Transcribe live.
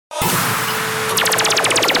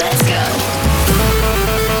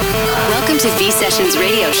to V Sessions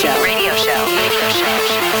Radio Show. Radio Show.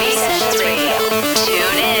 V Sessions Radio.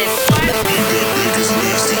 Tune in.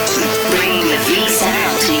 Bringing the V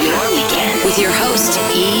sound to your weekend with your host,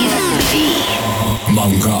 Eve V.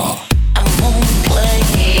 Manga.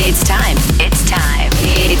 It's time. It's time.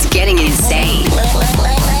 It's getting insane.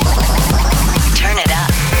 Turn it up.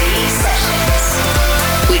 V Sessions.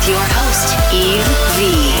 With your host, Eve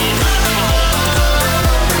V.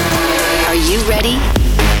 Are you ready?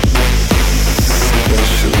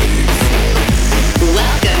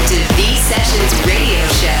 Welcome to V Sessions Radio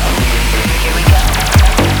Show. Here we go.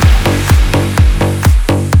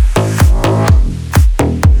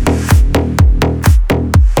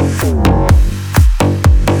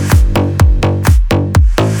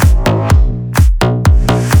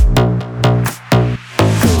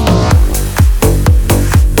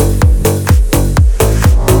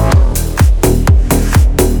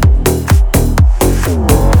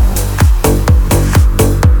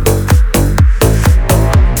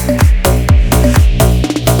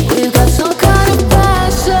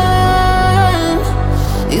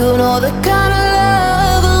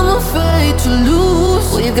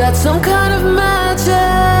 Some kind of magic,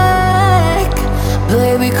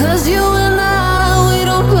 baby, 'cause you and I, we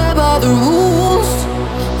don't play by the rules.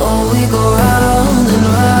 Oh, we go round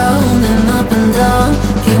and up and down,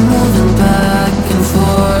 keep moving back and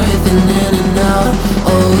forth and in and out.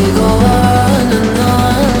 Oh, we go on and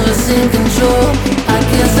on, it's in control. I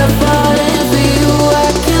can't stop falling for you, I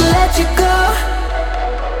can't let you go.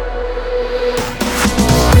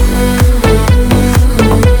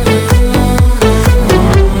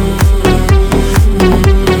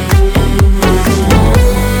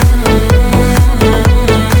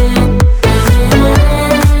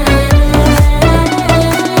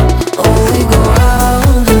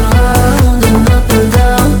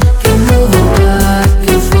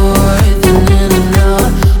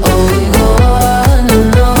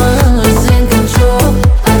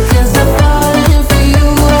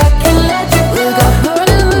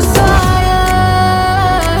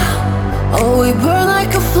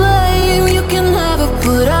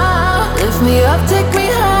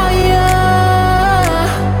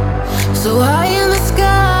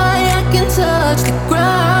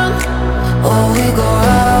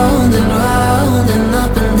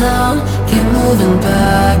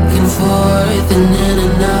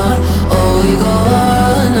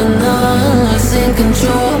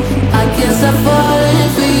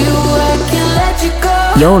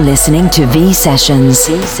 You're listening to V Sessions.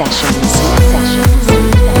 V Sessions.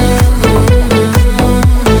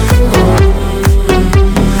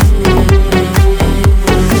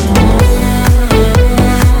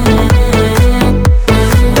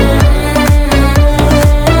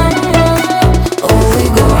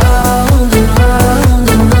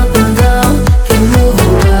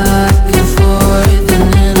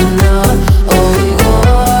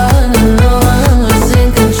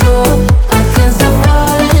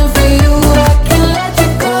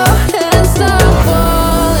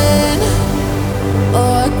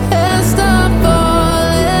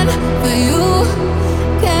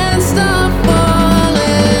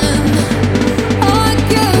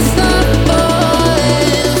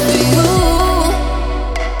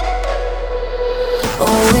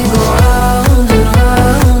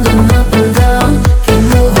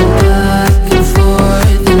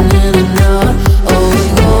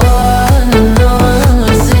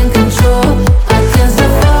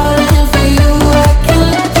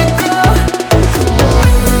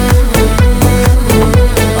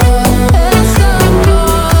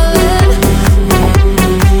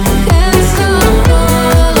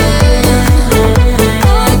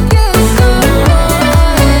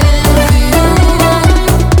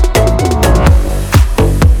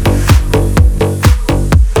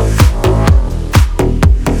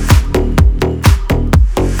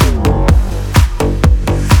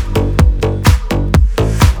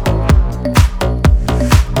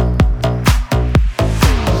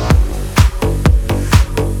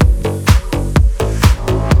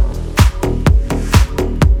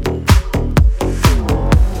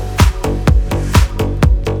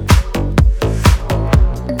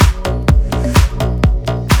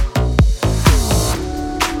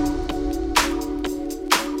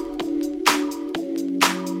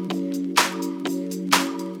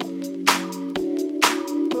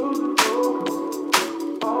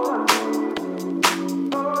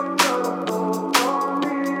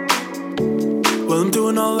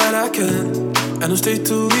 And I'll stay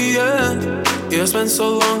till the end. Yeah, I spent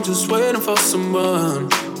so long just waiting for someone.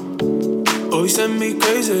 Oh, Always send me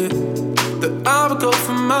crazy, that I would go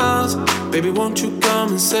for miles. Baby, won't you come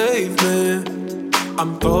and save me?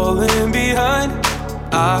 I'm falling behind,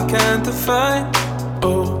 I can't define.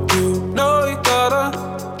 Oh, you know you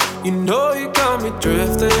got me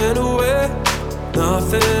drifting away.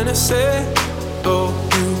 Nothing to say. Oh,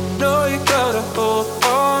 you know you gotta hold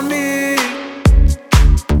on me.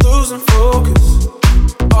 Losing focus,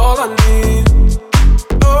 all I need.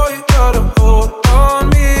 Oh, you gotta hold on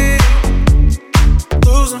me.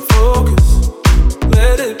 Losing focus,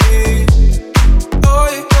 let it be. Oh,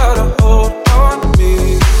 you gotta hold on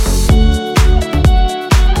me.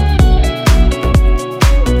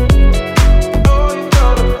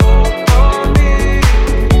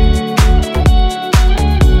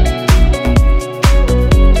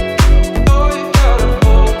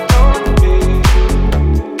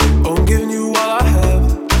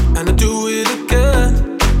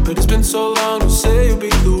 So long to say you'll be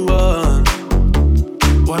the one.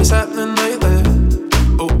 What is happening lately?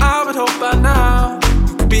 Oh, I would hope by now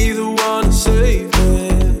you could be the one to save me.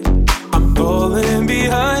 I'm falling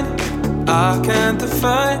behind, I can't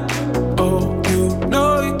define. Oh, you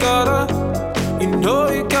know you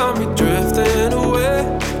got me drifting away.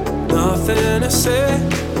 Nothing to say.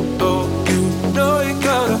 Oh, you know you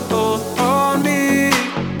gotta hold on me.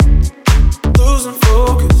 Losing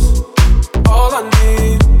focus, all I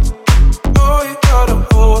need. Oh, you gotta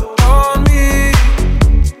hold on me.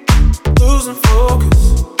 Losing focus,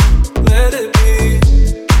 let it be.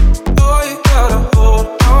 Oh, you gotta hold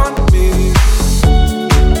on me.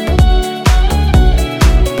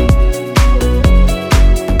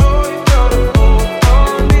 Oh, you gotta hold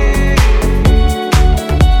on me.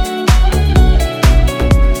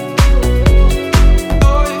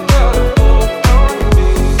 Oh, you gotta hold on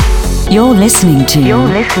me. You're listening to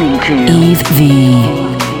Eve V.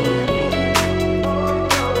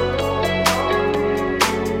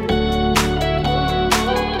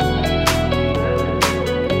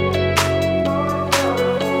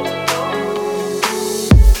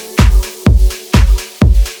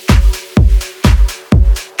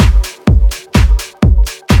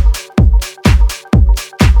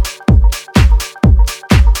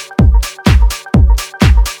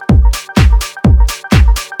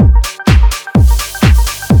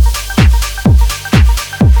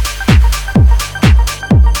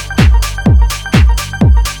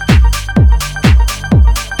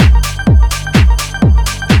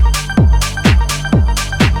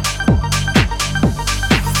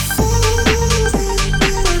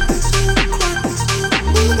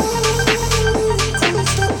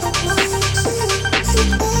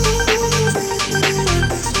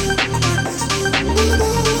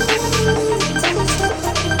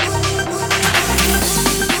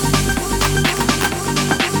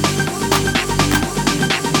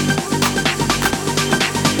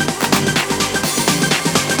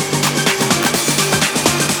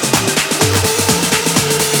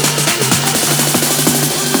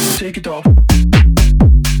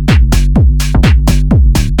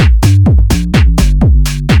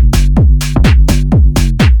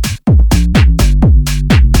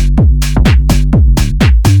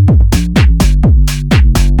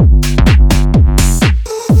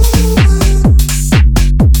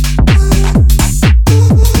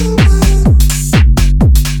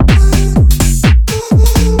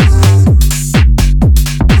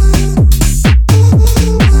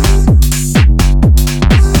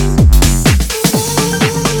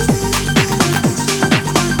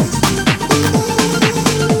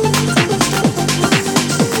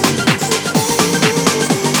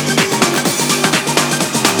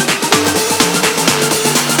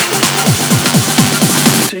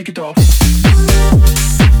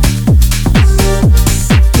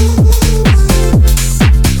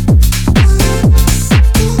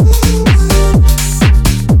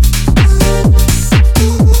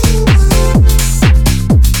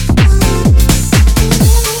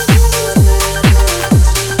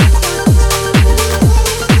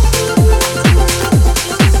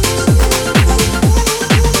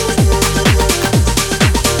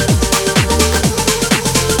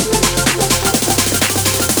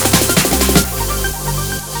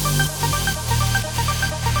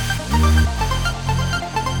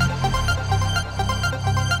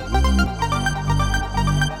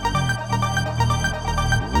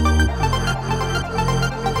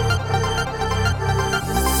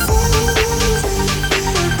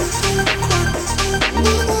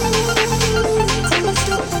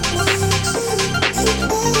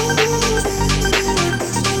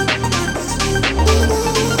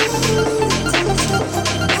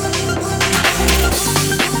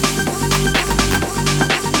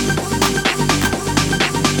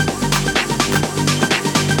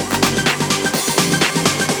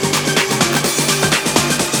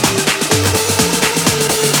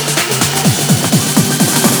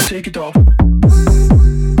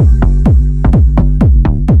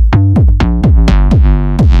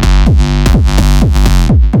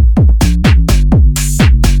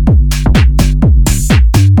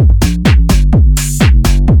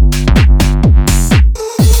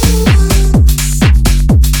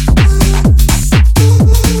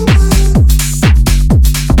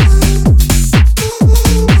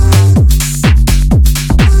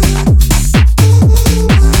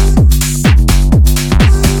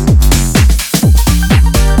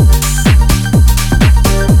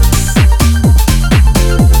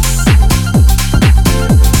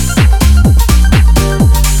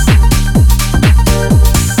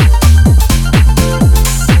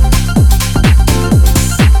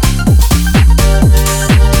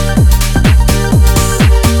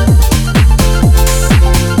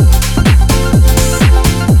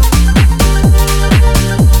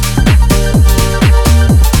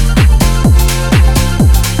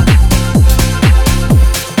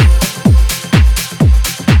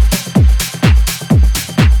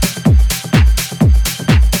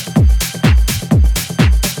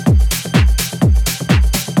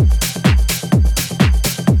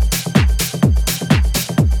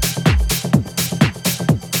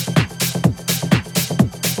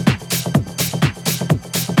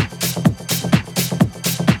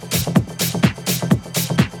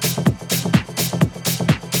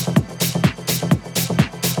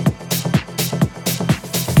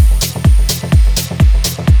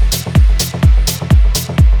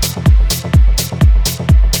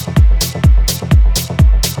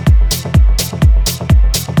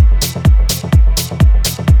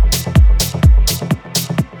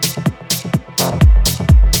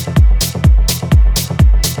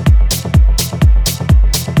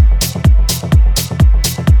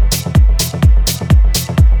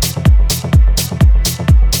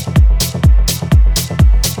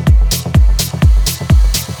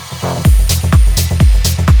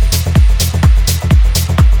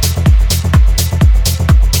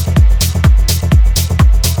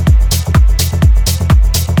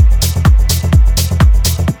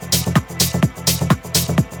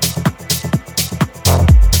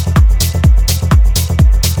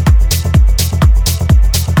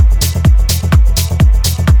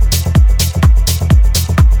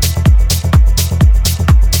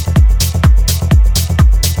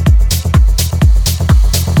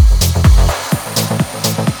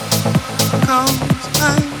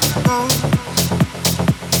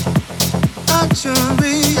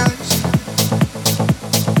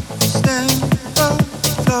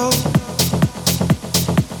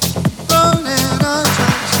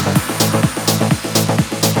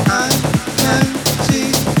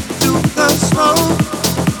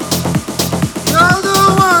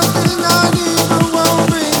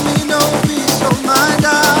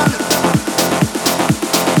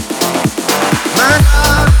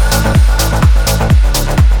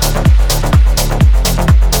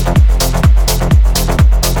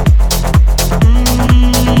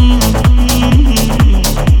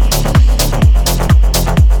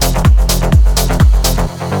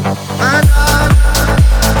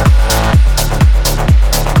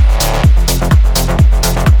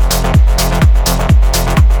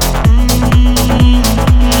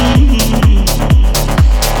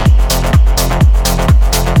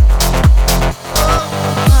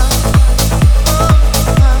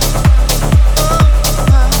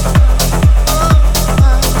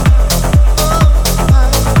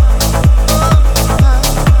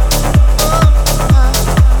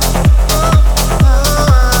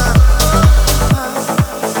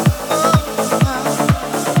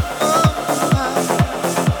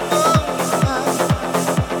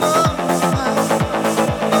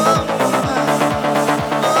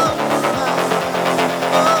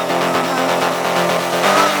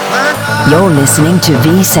 You're listening to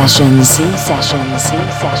V Sessions. V Sessions. V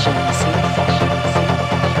Sessions.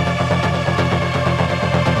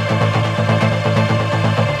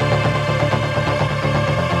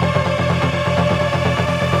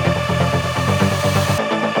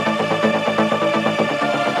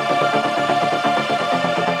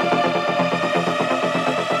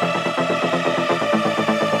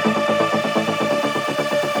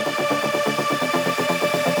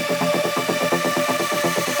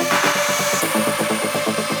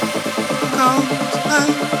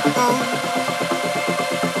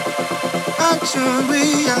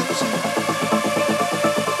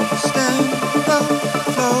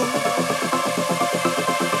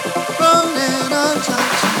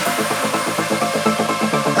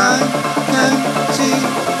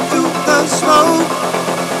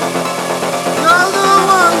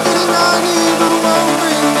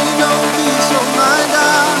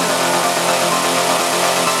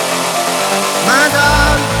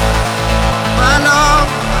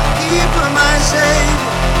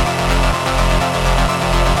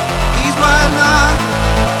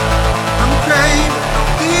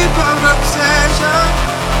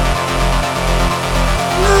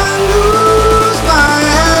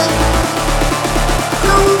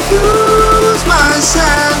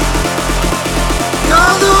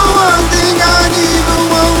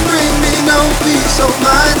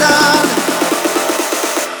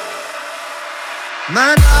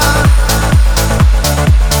 My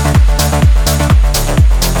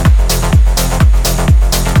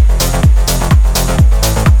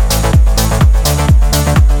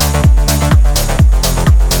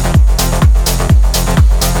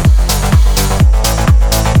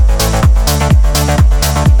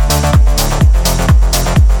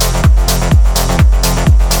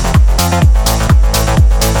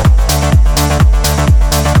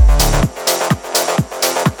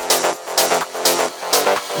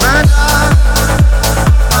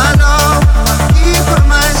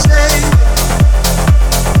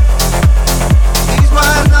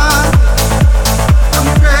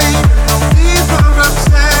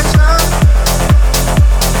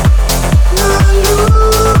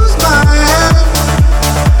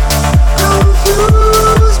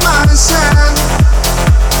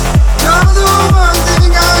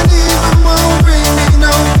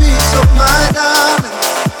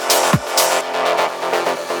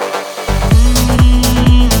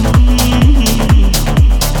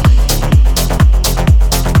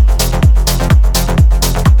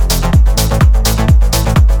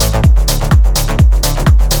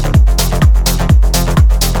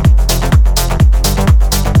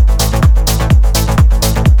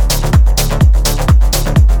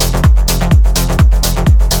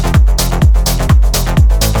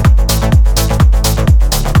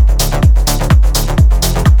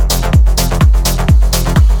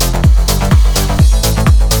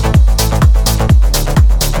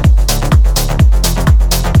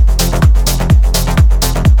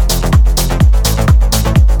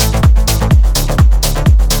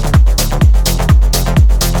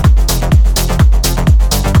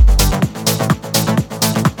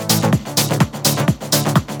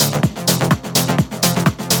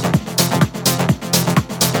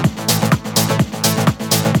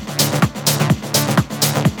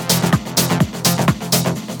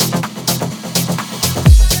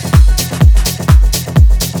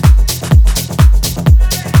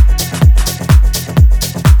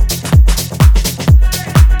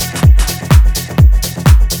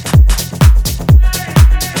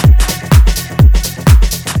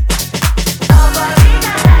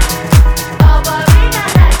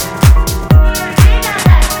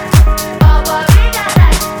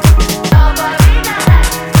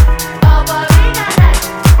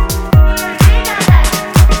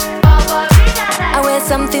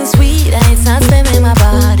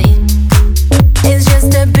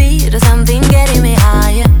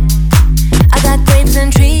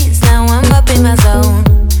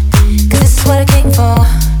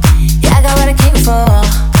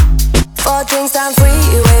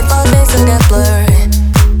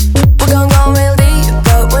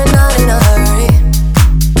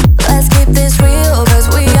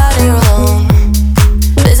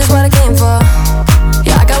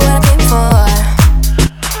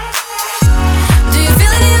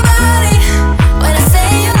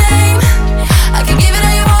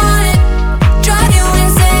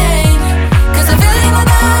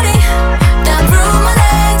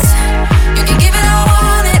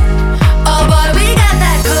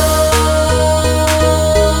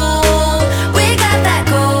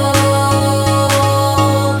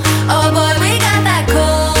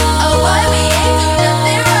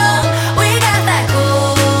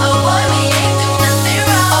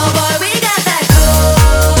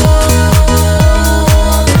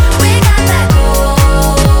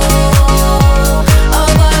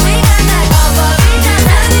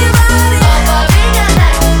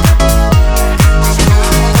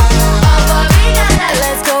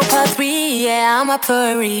out for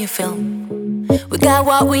a refill. We got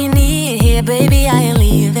what we need here, baby, I ain't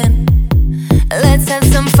leaving. Let's have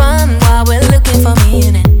some fun while we're looking for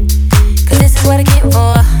meaning. Cause this is what I came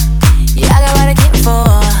for. Yeah, I got what I came for.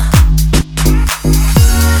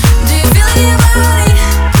 Do you feel it in your body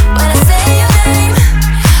when I say your name?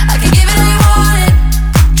 I can give it all you want it,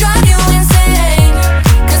 drive you insane.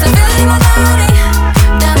 Cause I feel it in my body,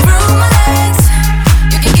 down through my legs.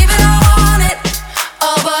 You can give it all I want it.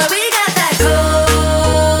 Oh boy, we got that gold.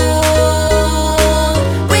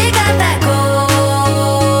 We got that gold.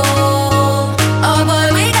 Oh boy,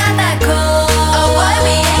 we got that gold. Oh boy,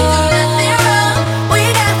 we ain't do nothing wrong. We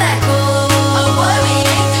got that gold. Oh boy, we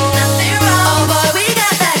ain't do nothing wrong. Oh boy, we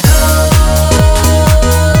got that gold.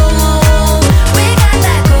 We got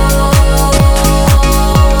that gold.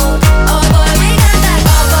 Oh boy, we got that.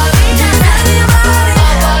 Oh boy, we got that in your body.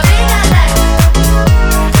 Oh boy, we got that.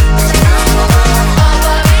 Oh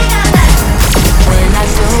boy, we got that. When I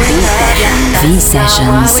do it, love ya. V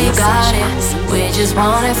Sessions. We got it. We just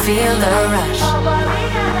wanna feel the rush.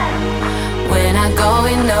 When I go,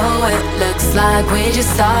 we know it looks like we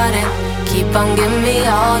just started. Keep on giving me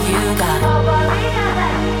all you got.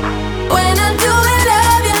 When I do it,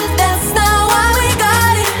 love you, that's not why we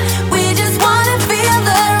got it. We just wanna feel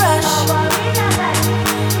the rush.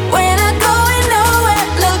 When I go, we know it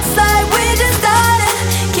looks like we just started.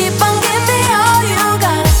 Keep on giving me all you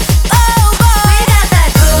got. Oh boy, we got that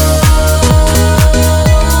gold.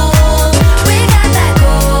 We got that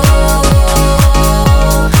gold.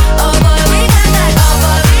 Oh boy, we got that. Oh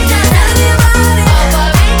boy, we got that in your body. Oh boy,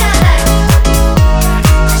 we got that.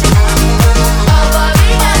 Oh boy, we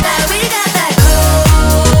got that. We got that gold.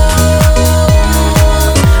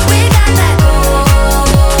 We got that gold.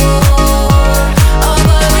 Oh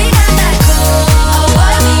boy, we got that gold. Oh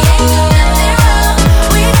boy, we ain't do nothing wrong.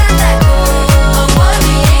 We got that gold. Oh boy,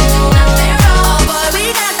 we ain't do nothing wrong. Oh boy, we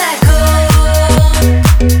got that gold.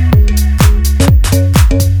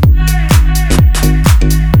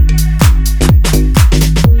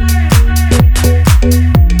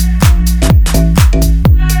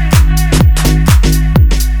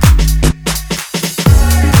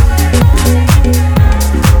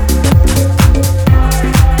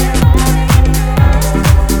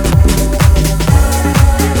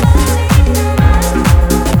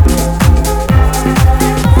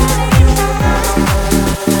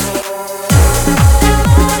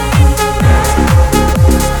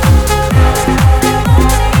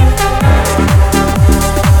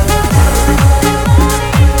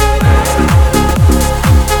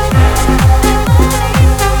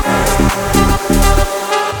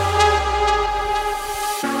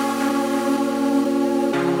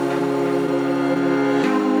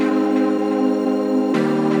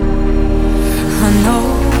 I know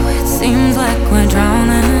it seems like we're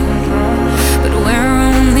drowning, but we're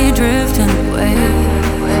only drifting away.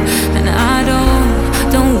 And I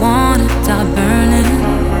don't wanna die burning.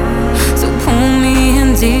 So pull me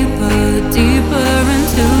in deeper, deeper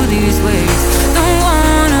into these waves. Don't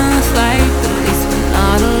wanna fight, but at least we're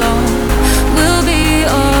not alone. We'll be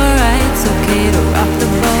alright, it's okay to rock the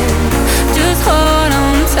boat. Just hold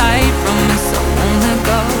on tight, promise I won't let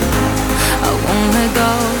go. I won't let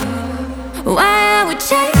go. Why are we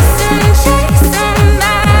chasing, chasing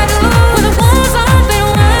battles when the war's all been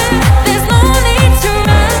won? There's no need to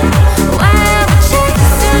run. Why are we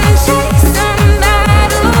chasing, chasing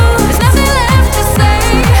battles? There's nothing left to say.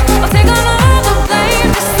 I'll take on all the blame.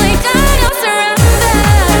 Just lay down your surrender.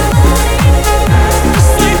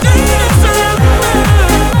 Just lay down your surrender.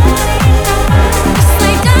 Just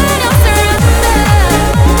lay down your surrender.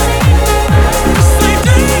 Just lay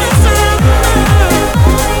down your surrender.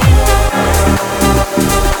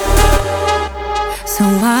 So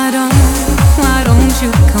why don't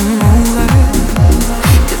you come over?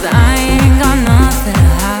 'Cause I ain't got nothing to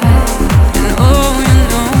hide. And oh, you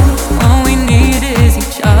know, all we need is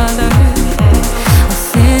each other. I'll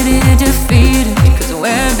sit here defeated, 'cause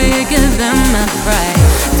we're bigger than my pride.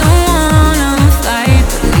 Don't wanna fight,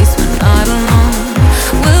 but at least we're not alone.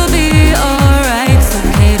 We'll be alright, it's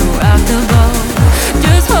okay to rock the boat.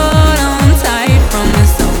 Just hold on tight,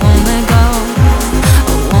 promise I won't let go.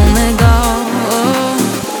 I won't let go.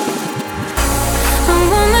 I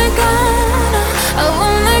won't let go. I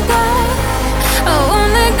won't let go. I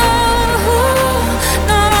won't let go.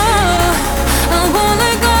 No, I won't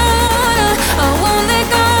let go. I won't let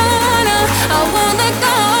go. I won't let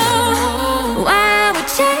go. Why are we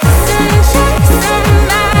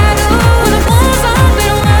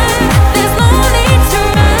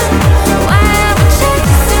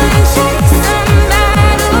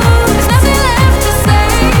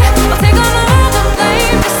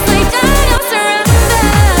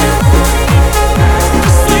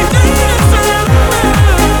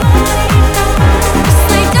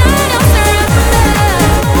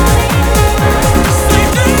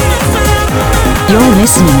You're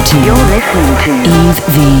listening to Eve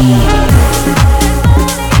V.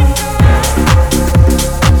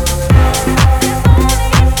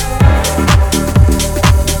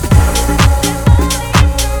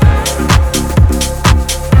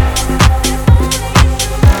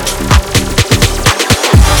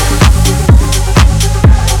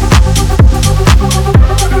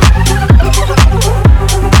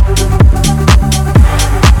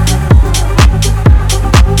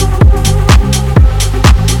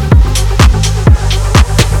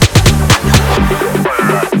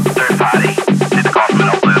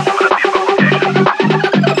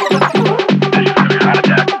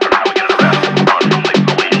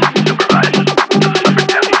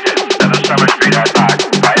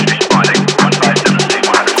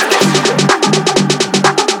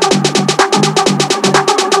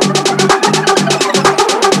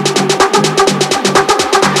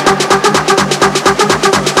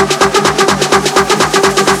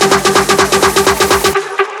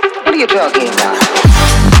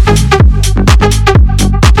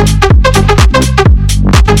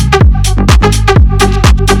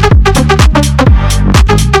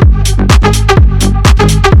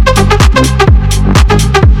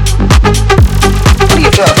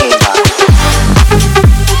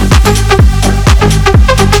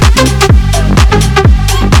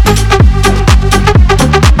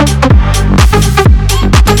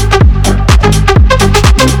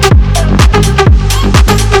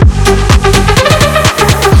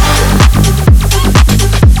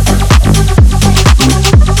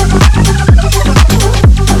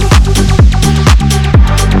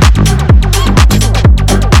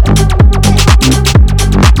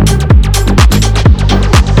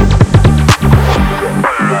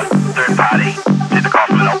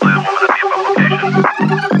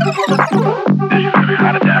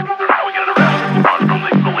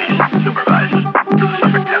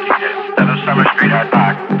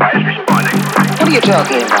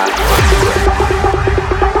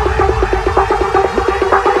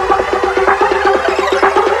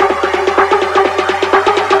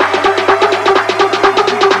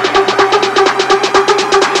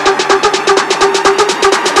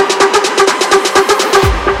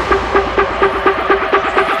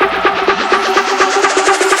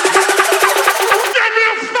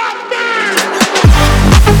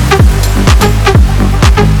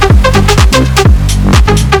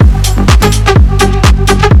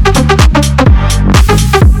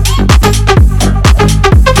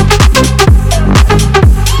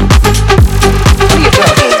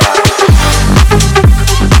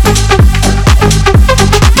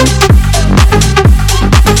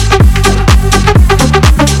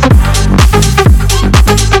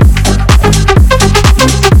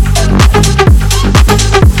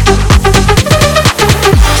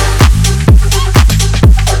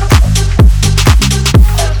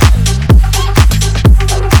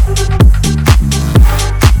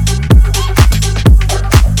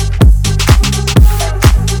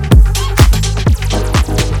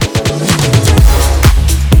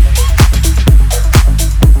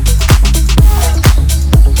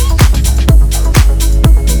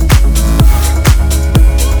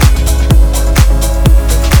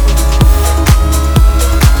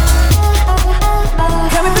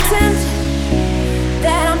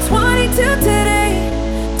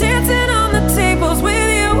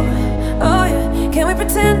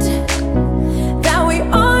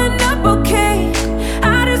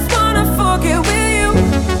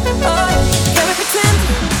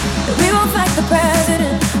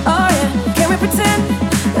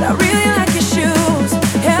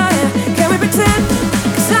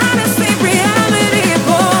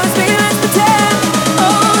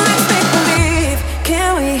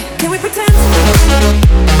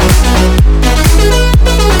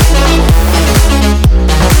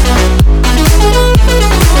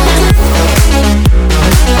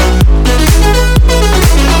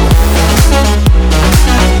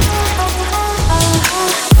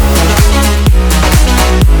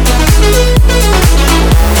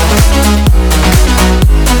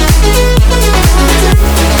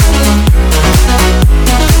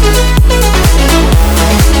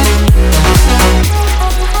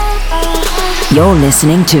 You're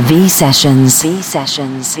listening to V Sessions. V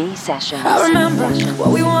Sessions. V Sessions. I remember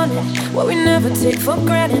what we wanted, what we never take for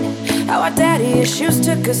granted. How our daddy issues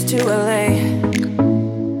took us to LA.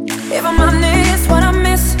 If I'm honest, what I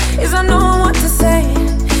miss is I know what to say.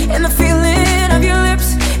 And the feeling of your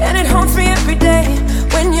lips, and it haunts me every day.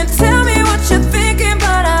 When you tell me what you're thinking,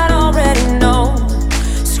 but I already know.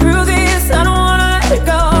 Screw this, I don't wanna let it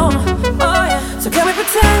go. Oh yeah, so can we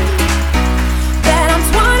pretend that I'm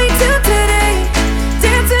 22 today?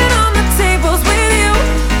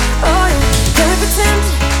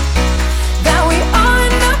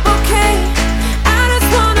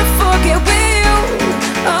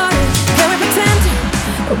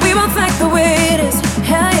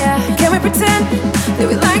 pretend that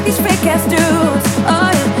we like these fake ass dudes?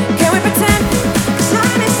 Oh yeah, can we pretend? 'Cause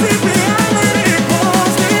honestly, reality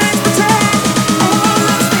pulls me. Let's pretend. Oh,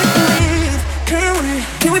 let's make believe.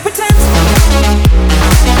 Can we pretend?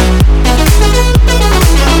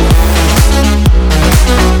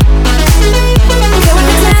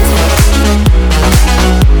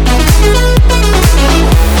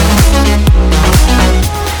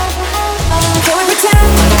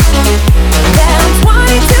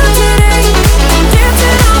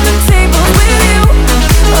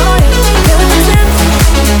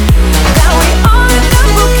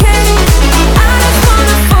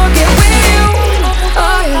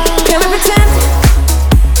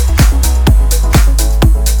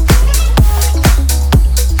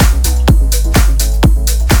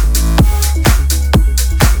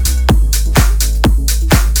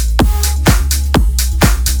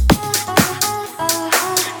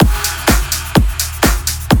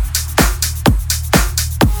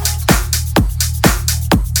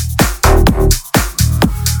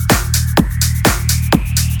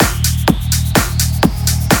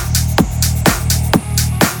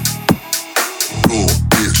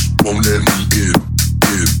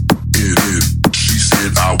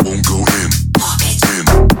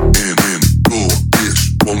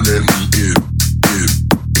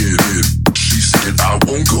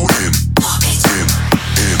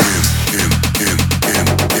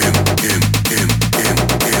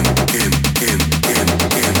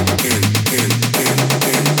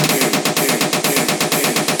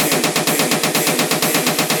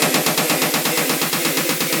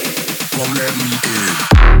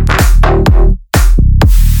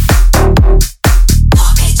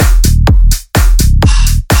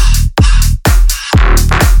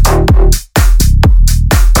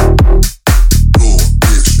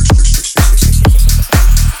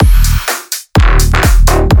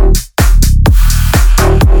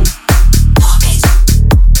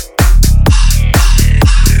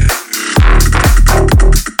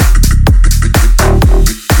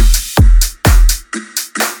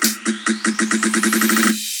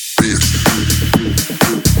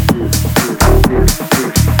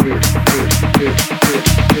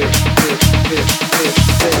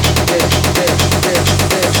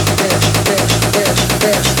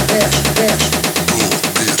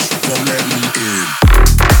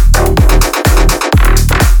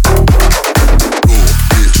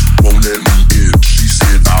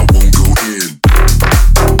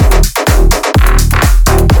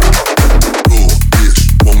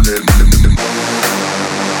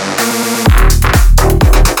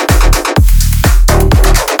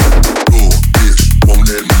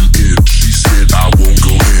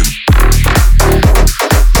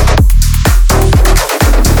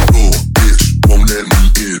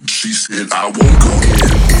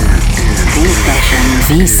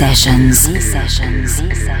 V-Sessions.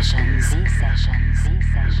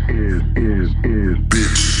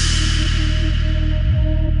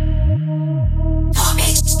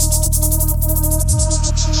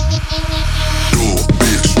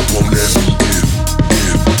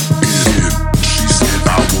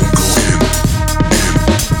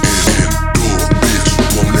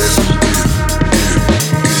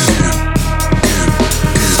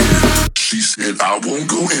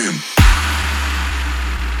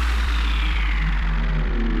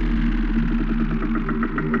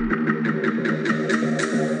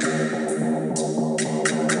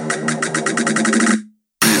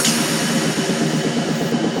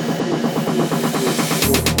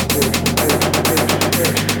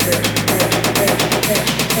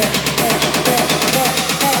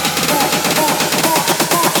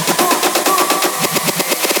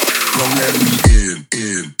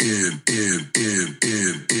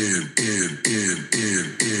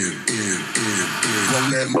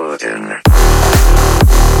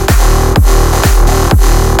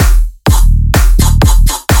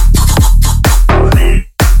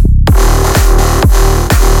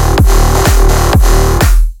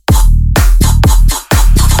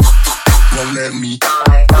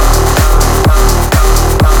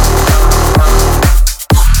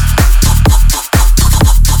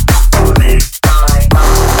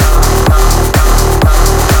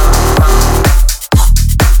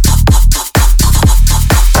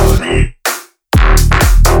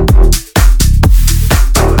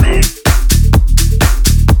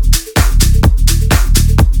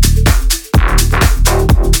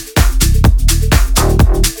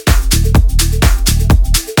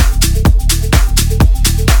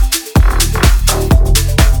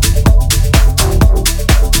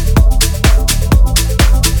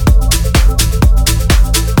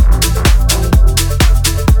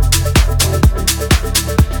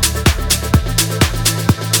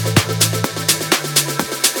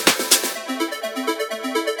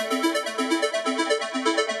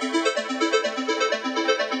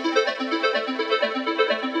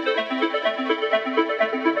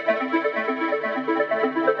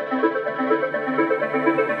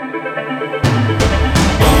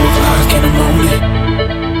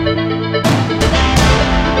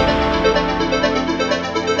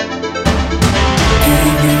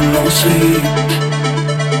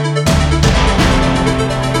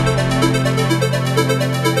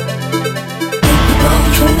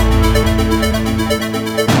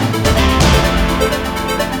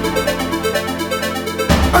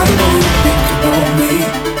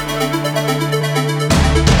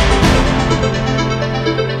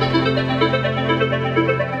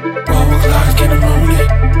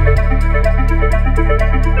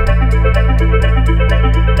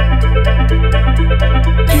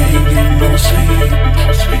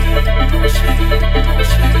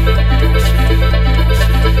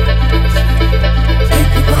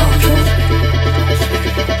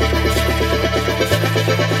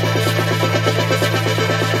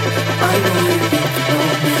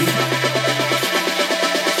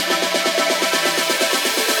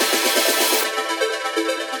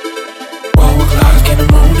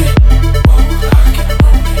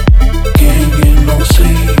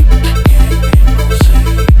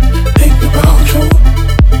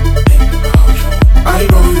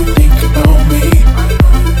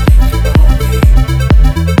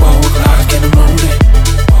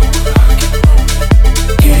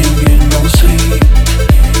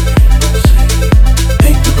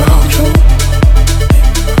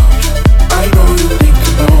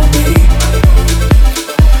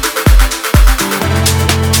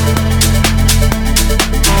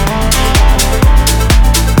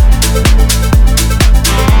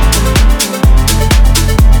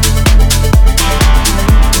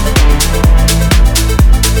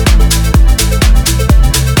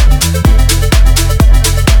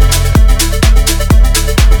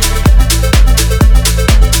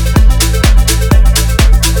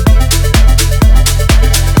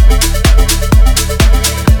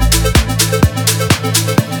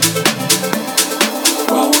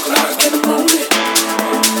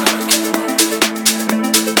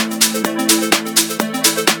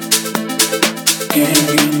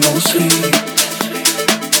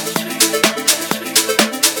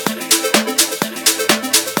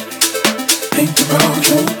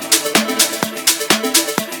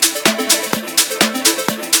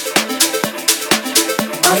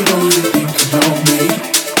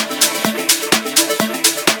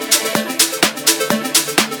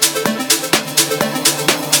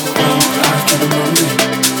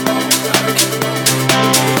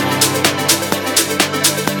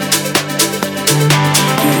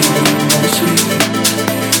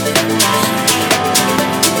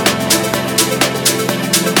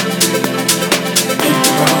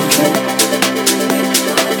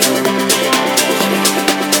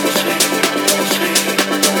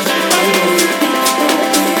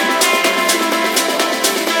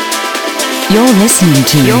 You're listening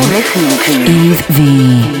to Eve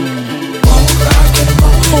V.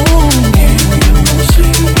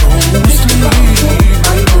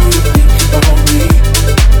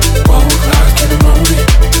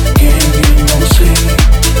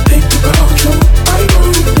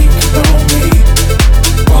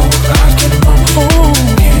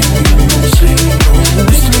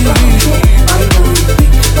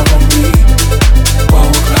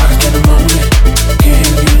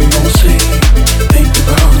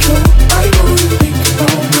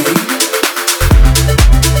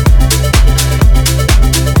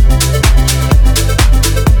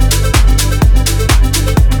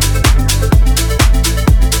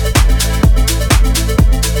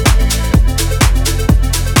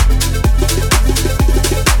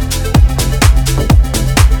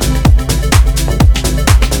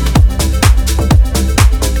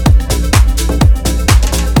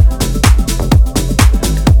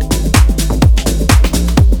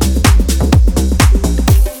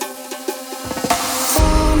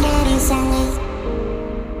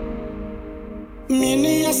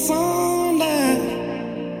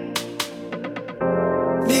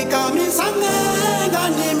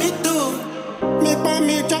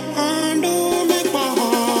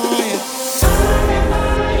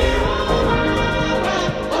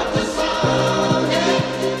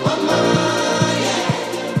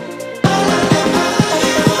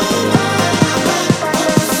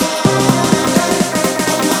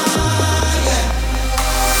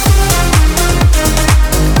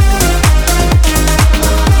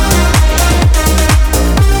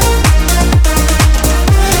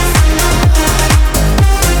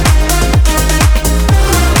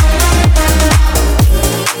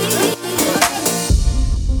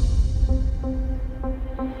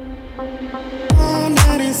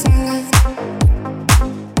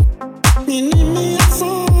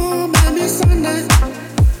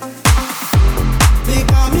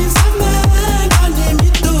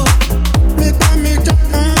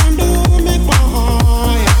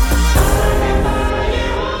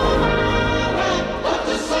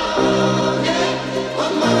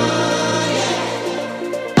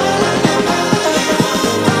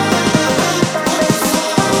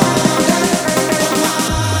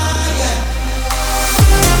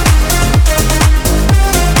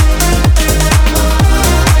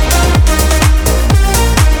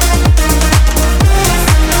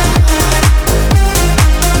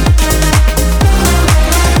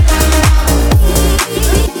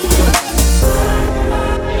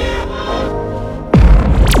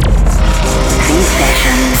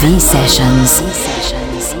 Sessions.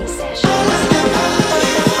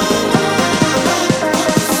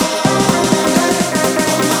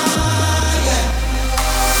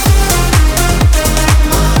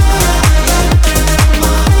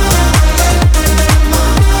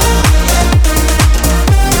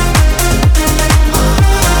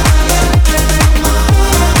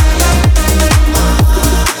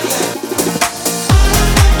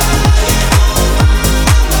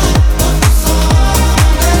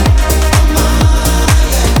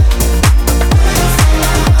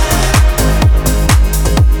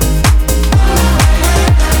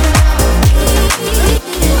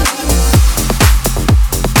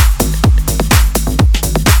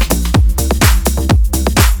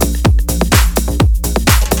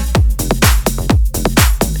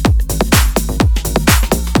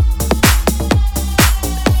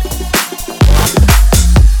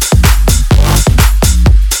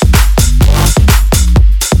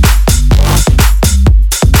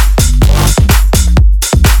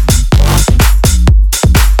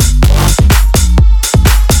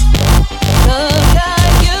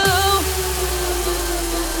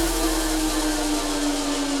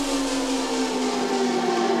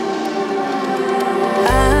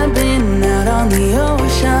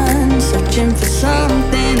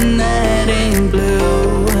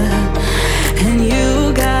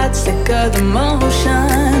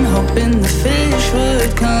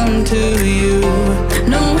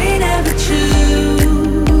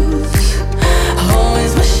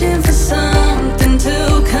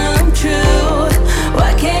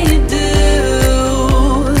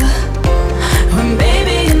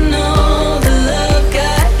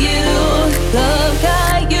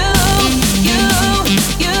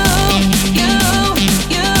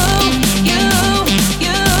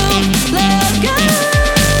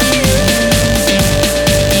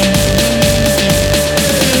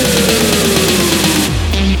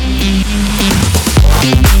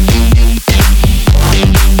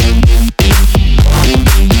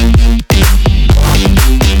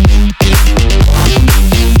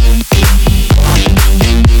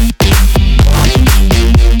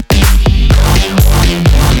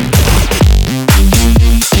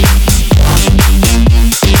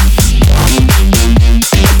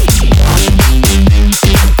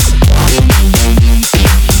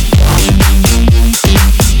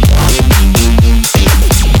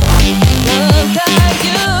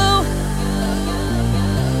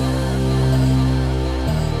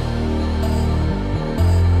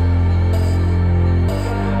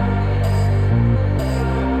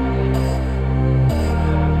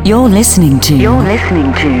 You're listening to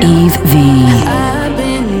Eve V. I've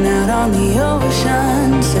been out on the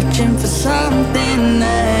ocean, searching for something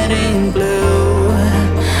that ain't blue.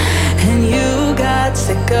 And you got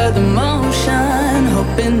sick of the motion,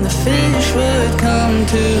 hoping the fish would come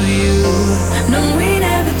to you. No, we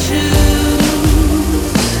never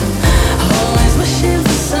choose. Always wishing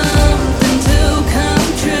for something to come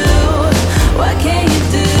true. What can you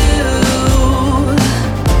do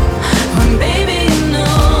when, baby, you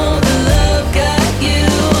know?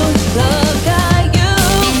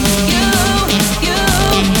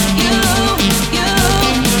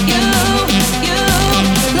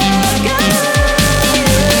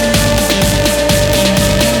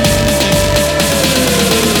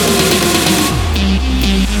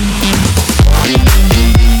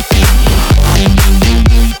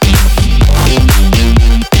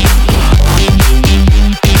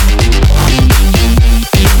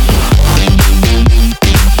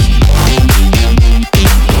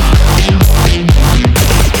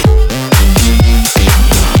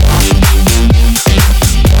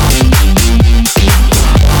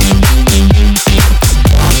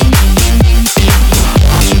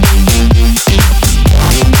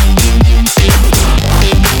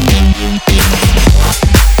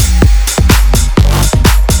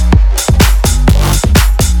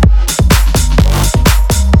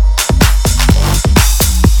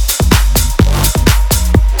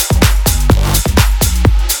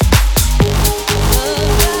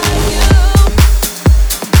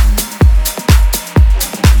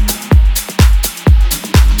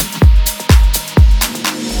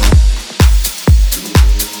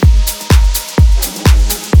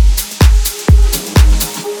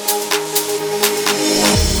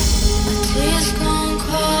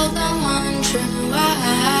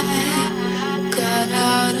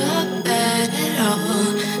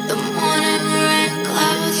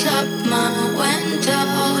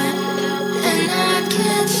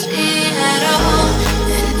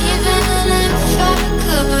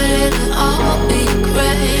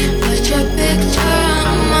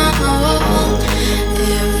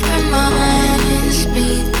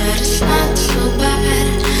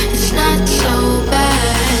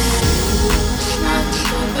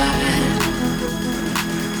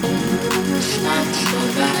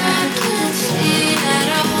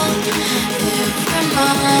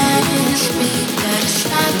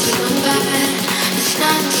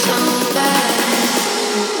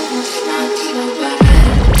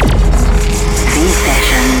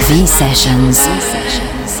 V-Sessions.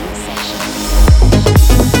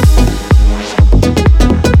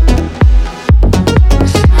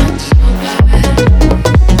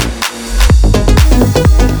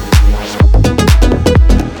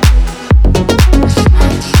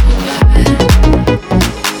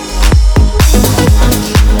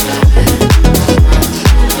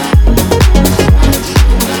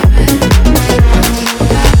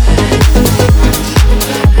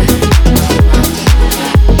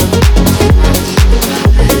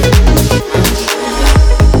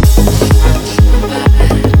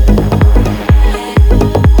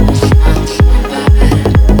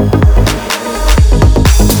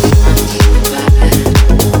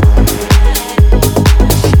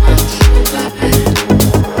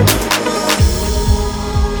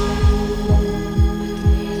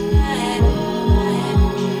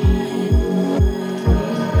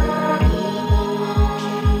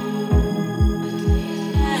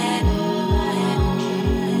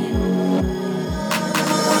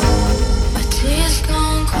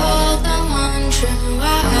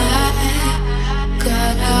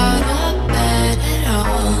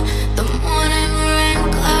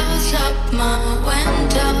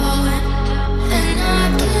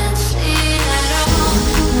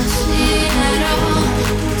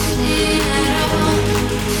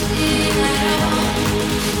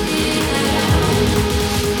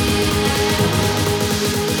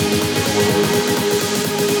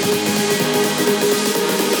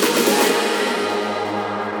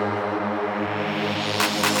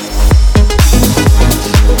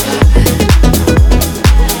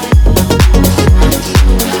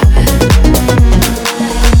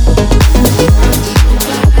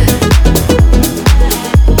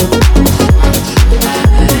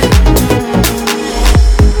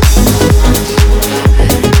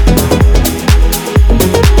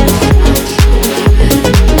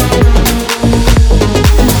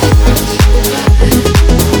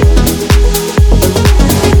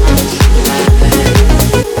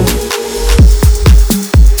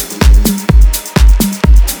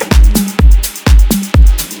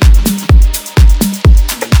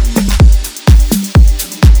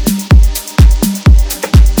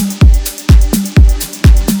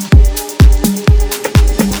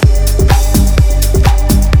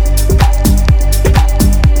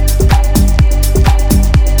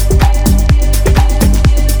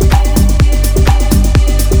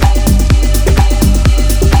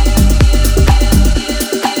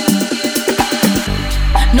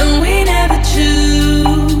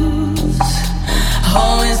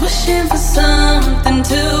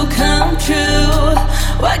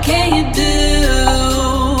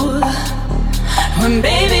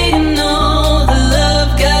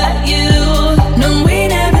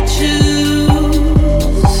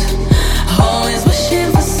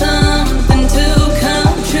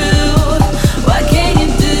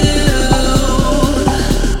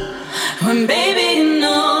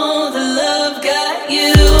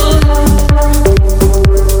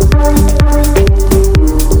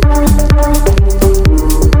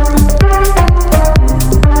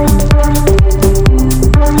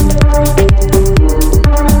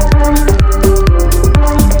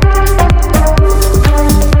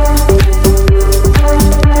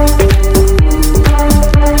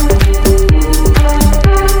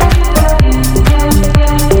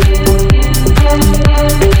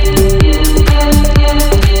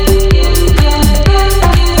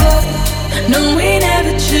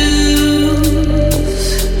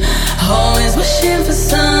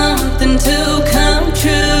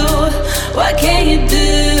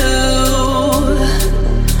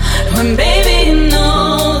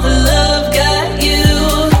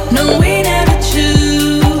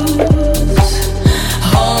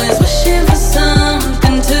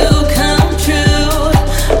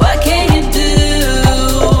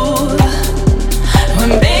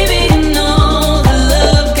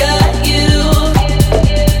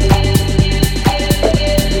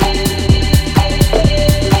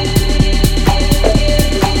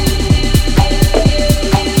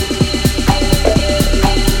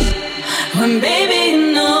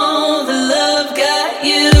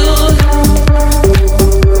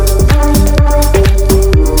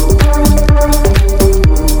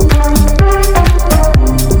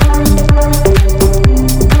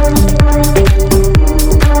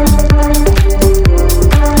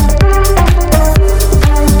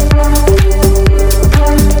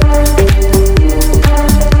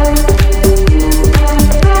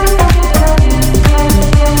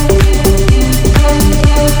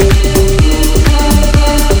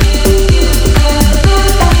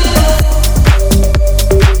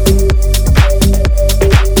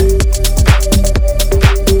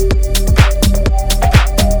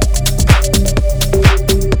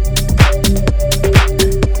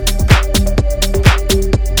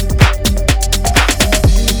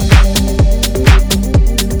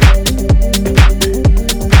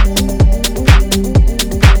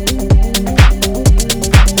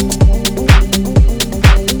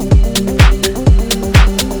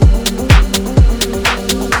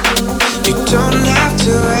 Don't have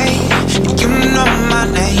to wait, you know my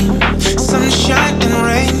name. Sunshine and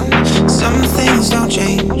rain, some things don't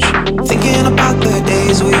change. Thinking about the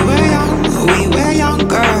days we were young, we were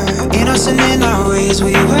younger. Innocent in our ways,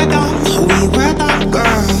 we were dumb,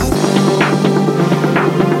 girl.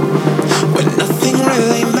 When nothing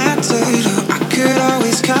really mattered, I could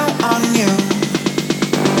always count on you.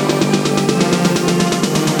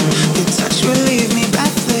 Your touch will leave me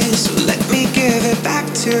breathless, so let me give it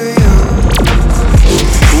back to you.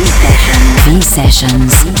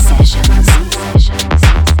 V-Sessions. V-Sessions.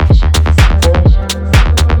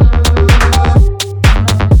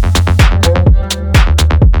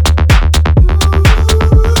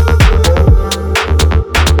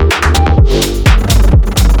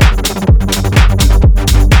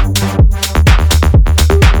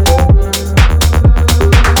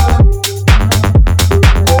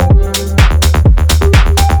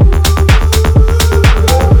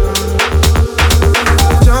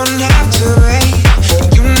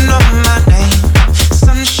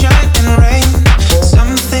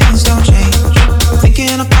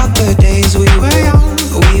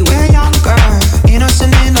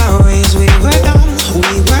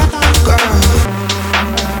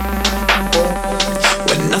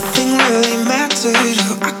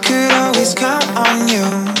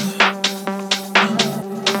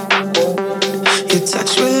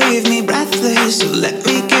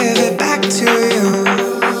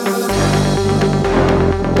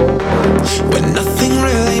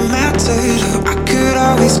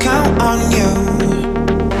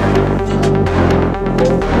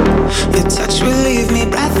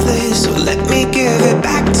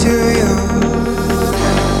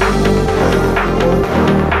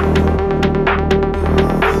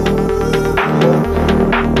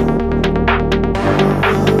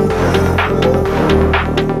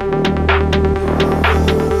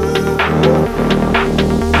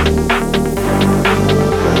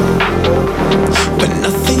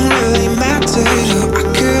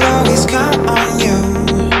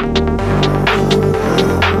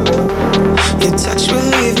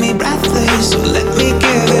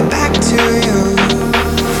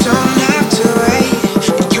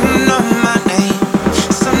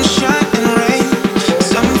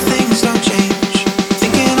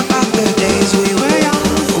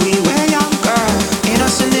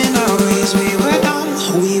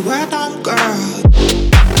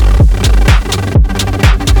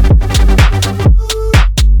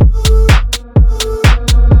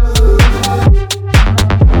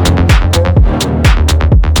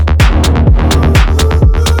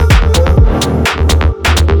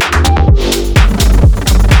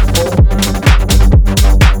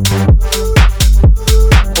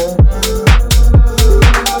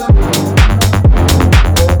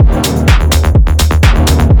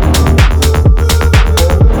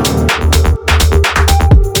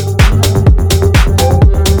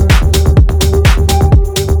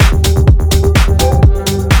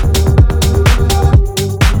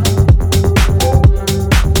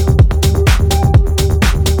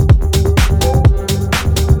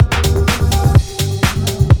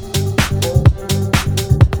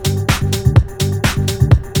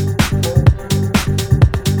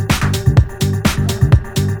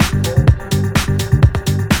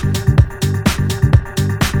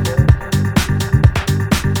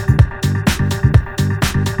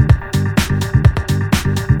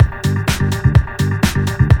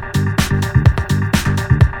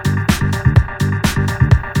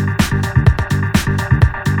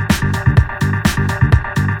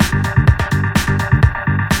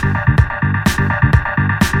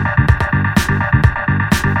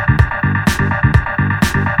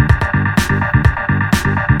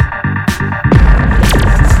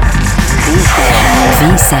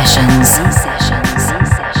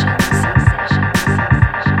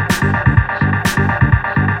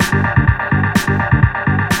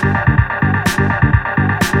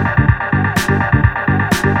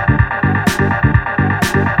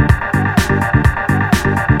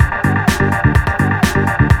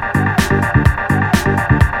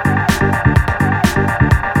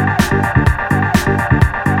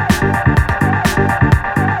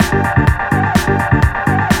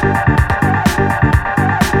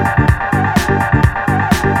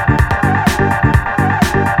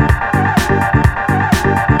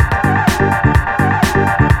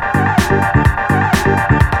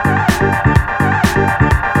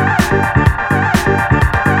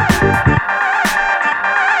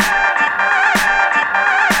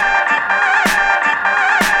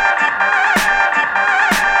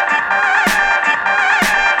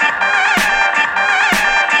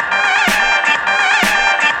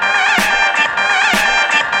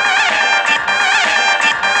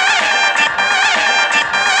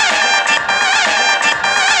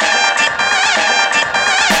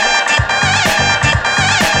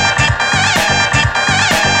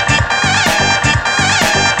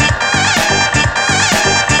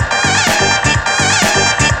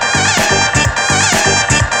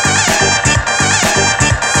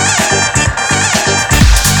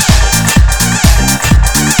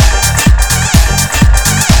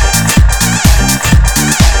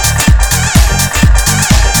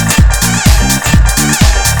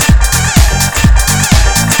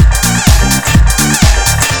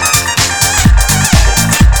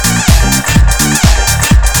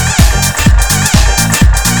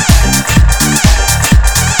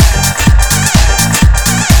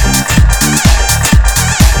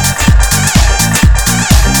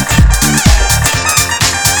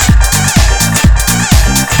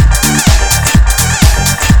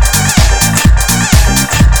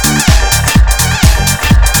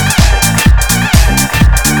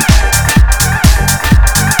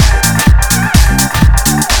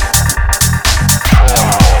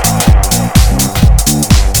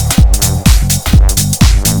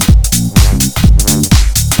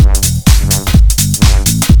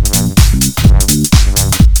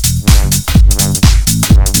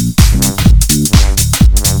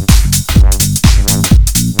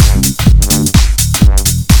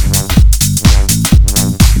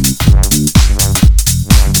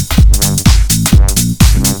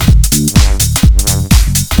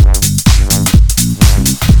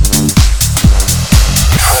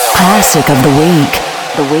 music of the week.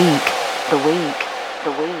 The week. The week.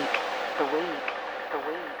 The week. The week.